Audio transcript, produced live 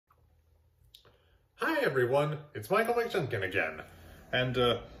Hi everyone, it's Michael McJunkin again, and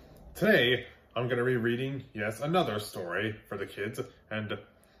today I'm going to be reading, yes, another story for the kids, and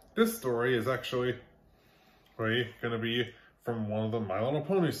this story is actually going to be from one of the My Little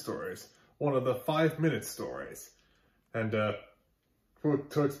Pony stories, one of the 5-minute stories, and to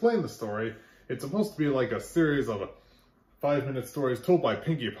explain the story, it's supposed to be like a series of 5-minute stories told by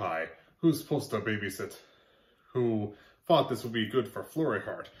Pinkie Pie, who's supposed to babysit, who thought this would be good for Flurry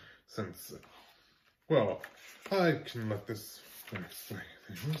Heart, since... Well, I can let this explain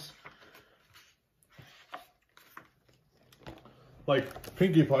things. Like,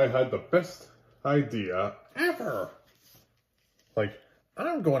 Pinkie Pie had the best idea ever. Like,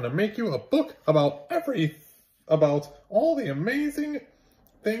 I'm going to make you a book about all the amazing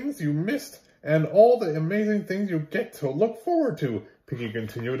things you missed and all the amazing things you get to look forward to, Pinkie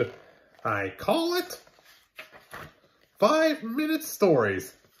continued. I call it 5-Minute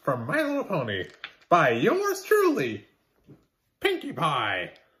Stories from My Little Pony. By yours truly, Pinkie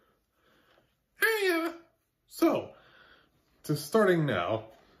Pie. So, starting now,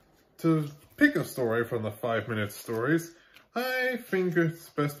 to pick a story from the 5-minute stories, I think it's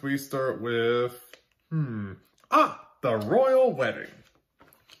best we start with, the Royal Wedding.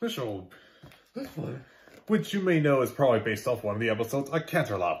 This one, which you may know is probably based off one of the episodes, A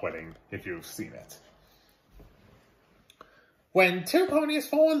Canterlot Wedding, if you've seen it. When two ponies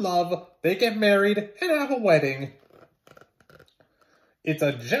fall in love, they get married and have a wedding. It's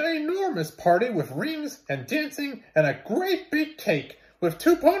a ginormous party with rings and dancing and a great big cake with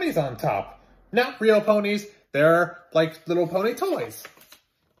two ponies on top. Not real ponies, they're like little pony toys.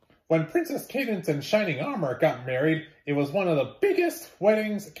 When Princess Cadance and Shining Armor got married, it was one of the biggest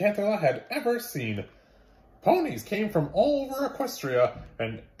weddings Canterlot had ever seen. Ponies came from all over Equestria,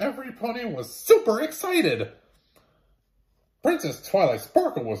 and every pony was super excited. Princess Twilight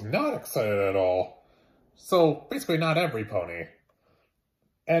Sparkle was not excited at all. So, basically not every pony.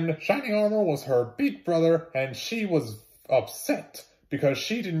 And Shining Armor was her big brother, and she was upset because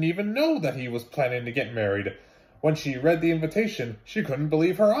she didn't even know that he was planning to get married. When she read the invitation, she couldn't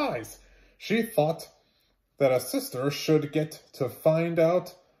believe her eyes. She thought that a sister should get to find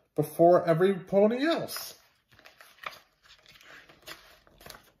out before every pony else.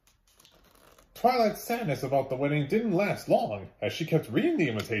 Twilight's sadness about the wedding didn't last long, as she kept reading the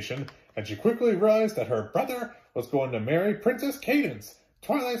invitation, and she quickly realized that her brother was going to marry Princess Cadance.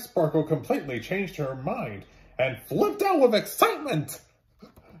 Twilight Sparkle completely changed her mind, and flipped out with excitement!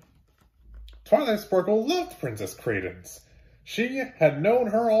 Twilight Sparkle loved Princess Cadance. She had known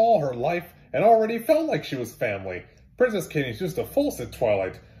her all her life, and already felt like she was family. Princess Cadance used to false at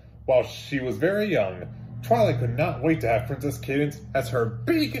Twilight while she was very young. Twilight could not wait to have Princess Cadance as her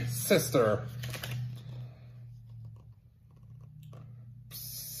big sister.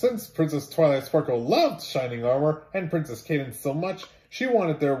 Since Princess Twilight Sparkle loved Shining Armor and Princess Cadance so much, she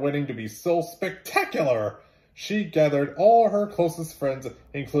wanted their wedding to be so spectacular. She gathered all her closest friends,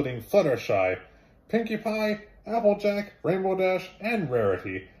 including Fluttershy, Pinkie Pie, Applejack, Rainbow Dash, and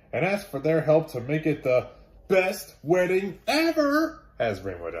Rarity, and asked for their help to make it the best wedding ever, as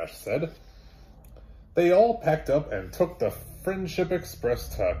Rainbow Dash said. They all packed up and took the Friendship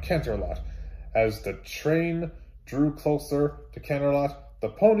Express to Canterlot. As the train drew closer to Canterlot, the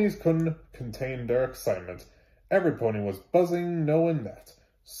ponies couldn't contain their excitement. Every pony was buzzing knowing that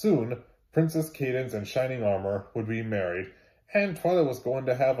soon Princess Cadance and Shining Armor would be married, and Twilight was going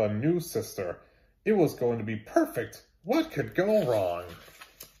to have a new sister. It was going to be perfect. What could go wrong?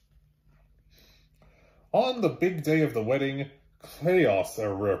 On the big day of the wedding, chaos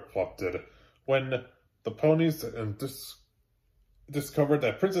erupted when the ponies discovered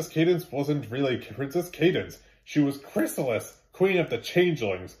that Princess Cadance wasn't really Princess Cadance. She was Chrysalis, Queen of the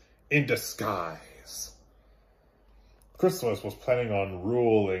Changelings, in disguise. Chrysalis was planning on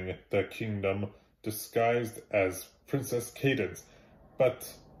ruling the kingdom disguised as Princess Cadance, but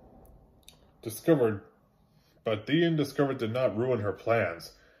Dean discovered did not ruin her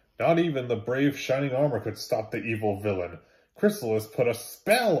plans. Not even the brave Shining Armor could stop the evil villain. Chrysalis put a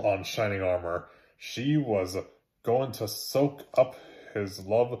spell on Shining Armor. She was going to soak up his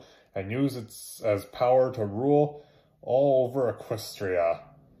love and use it as power to rule all over Equestria.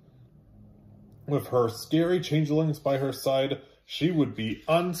 With her scary changelings by her side, she would be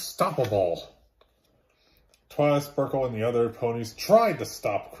unstoppable. Twilight Sparkle and the other ponies tried to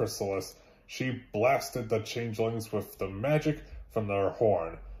stop Chrysalis. She blasted the changelings with the magic from their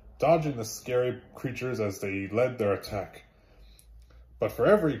horn, dodging the scary creatures as they led their attack. But for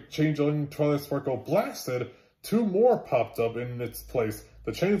every changeling Twilight Sparkle blasted, 2 more popped up in its place.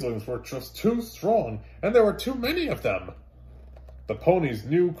 The changelings were just too strong, and there were too many of them. The ponies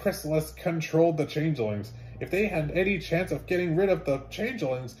knew Chrysalis controlled the changelings. If they had any chance of getting rid of the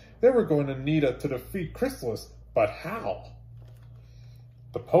changelings, they were going to need it to defeat Chrysalis. But how?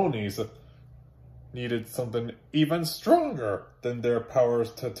 The ponies needed something even stronger than their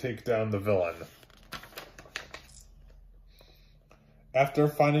powers to take down the villain. After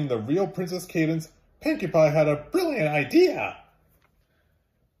finding the real Princess Cadance, Pinkie Pie had a brilliant idea.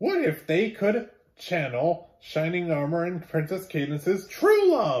 What if they could channel Shining Armor and Princess Cadance's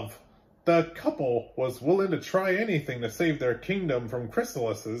true love? The couple was willing to try anything to save their kingdom from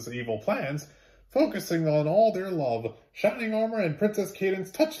Chrysalis's evil plans. Focusing on all their love, Shining Armor and Princess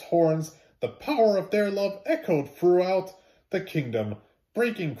Cadance touched horns. The power of their love echoed throughout the kingdom,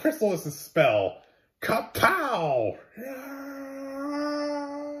 breaking Chrysalis's spell. Kapow!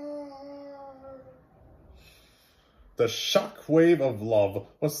 The shock wave of love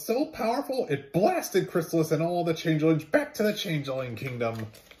was so powerful it blasted Chrysalis and all the changelings back to the changeling kingdom.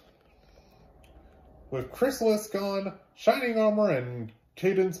 With Chrysalis gone, Shining Armor and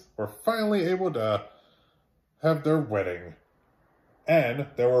Cadance were finally able to have their wedding. And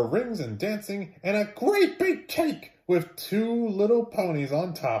there were rings and dancing and a great big cake with 2 little ponies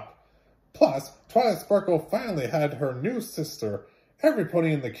on top. Plus, Twilight Sparkle finally had her new sister. Every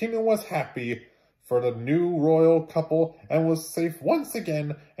pony in the kingdom was happy for the new royal couple and was safe once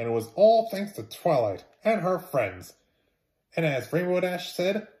again, and it was all thanks to Twilight and her friends. And as Rainbow Dash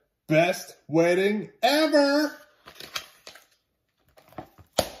said, best wedding ever!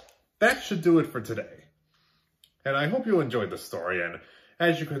 That should do it for today. And I hope you enjoyed the story, and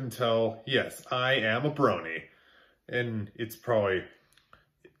as you can tell, yes, I am a brony. And it's probably,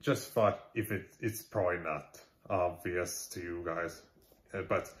 just thought if it's probably not obvious to you guys.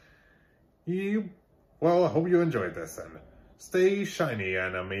 But well, I hope you enjoyed this, and stay shiny,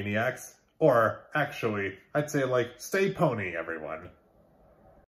 Animaniacs. Or, actually, I'd say, like, stay pony, everyone.